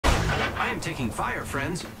am taking fire,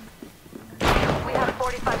 friends. We have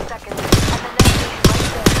 45 seconds, and the next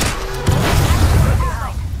is right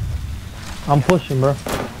there. I'm pushing, bro.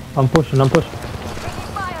 I'm pushing. Taking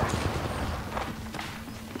fire.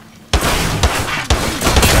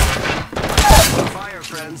 Fire,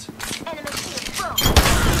 friends. Enemy shield broke.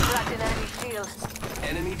 Cracked an enemy shield.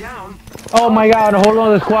 Enemy down. Oh my God! Hold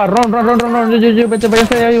on, the squad. Run! You vete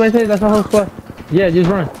ahí. That's the whole squad. Yeah, just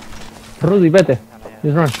run. Rudy, vete.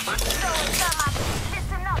 Just run. So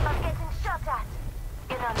listen up, I'm getting shot at.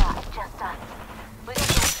 You know that, just us. We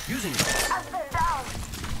get Using up and down.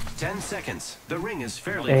 10 seconds. The ring is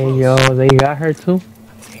fairly Hey, close. yo, they got her too.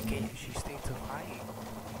 She stayed too high.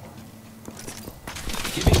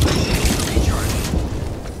 Giving my shields a recharge.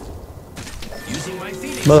 Using my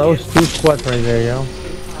Phoenix. Bro, that was kit. 2 squads right there, yo.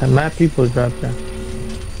 And mad people dropped there.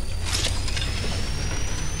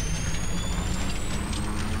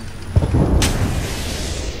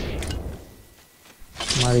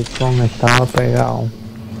 Maricón, estaba pegado.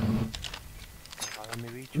 Pegado a mi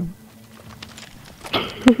bicho.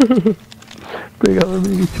 Pegado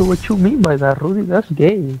mi bicho, what you mean by that, Rudy? That's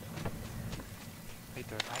gay. Hey,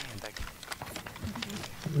 there's gente aquí.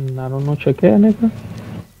 I don't know, chequea, nigga.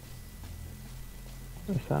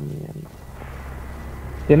 Esa mierda.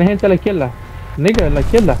 ¿Tiene gente a la izquierda? Nigga, a la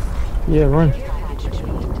izquierda. Yeah, run.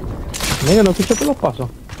 Nigga, no escuché por los pasos.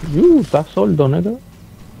 Estás sordo, nigga.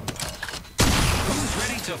 Who's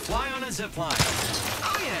ready to fly on a zip line?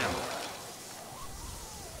 I am.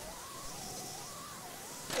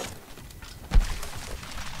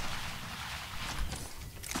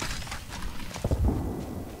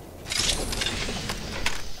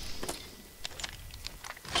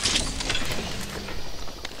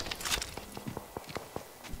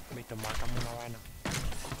 Vito, márcame una vaina.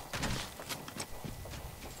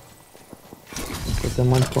 Que te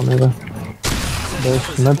marco, nigga.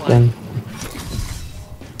 There's nothing.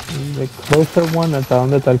 The closer one hasta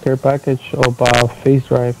donde está el care package o para face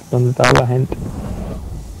drive, donde está la gente.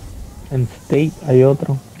 En state hay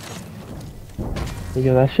otro.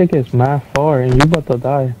 Yo, that shit gets mad far and you about to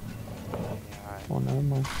die. Oh, never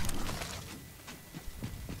mind.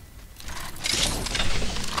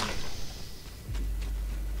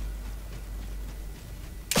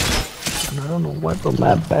 And I don't know why, but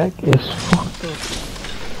my back is fucked up.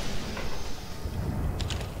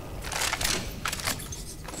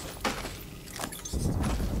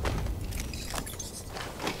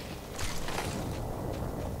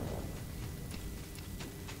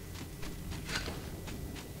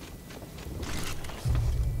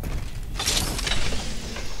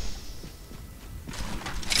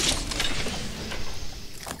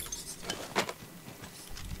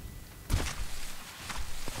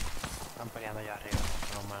 Están peleando allá arriba,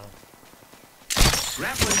 con los manos.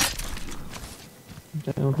 Grappling.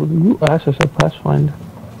 Damn, Rudy, you ass as a pathfinder.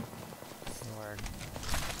 Word.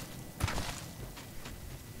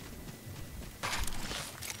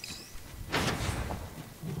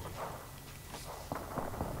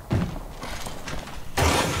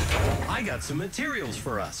 I got some materials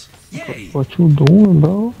for us. Yay! What you doing,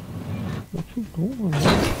 bro? What you doing, bro?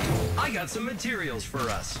 I got some materials for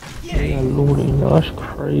us. Yeah, Yay! looting, yo, that's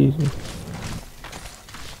crazy.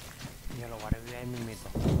 Yo lo guardé ahí mismito.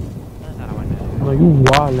 ¿Dónde está la vaina? No, you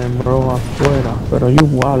wildin', bro, afuera, pero you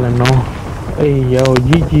wildin', no. Hey, yo,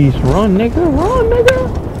 GG's, run, nigga, run, nigga.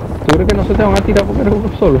 ¿Tú crees que no se te van a tirar porque eres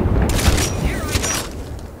uno solo?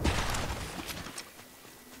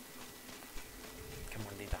 Qué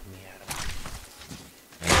maldita mierda.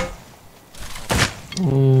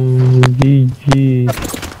 GG.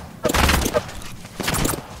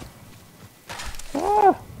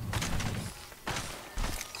 Ah.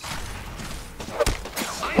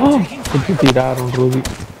 Oh, ¿qué te tiraron, Rudy?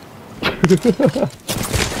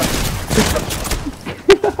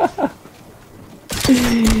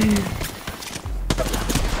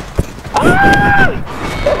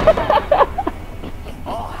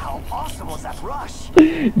 Oh, how awesome was that rush?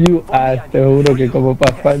 You ass, te juro que como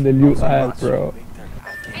Pathfinder, you ass, bro.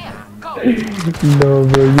 No,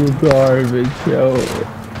 bro, you garbage, yo.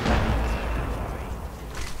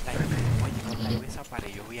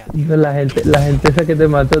 La gente esa que te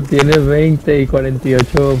mató tiene 20 y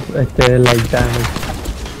 48 like damage.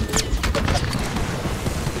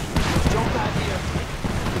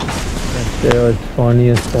 It's funny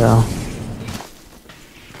as hell.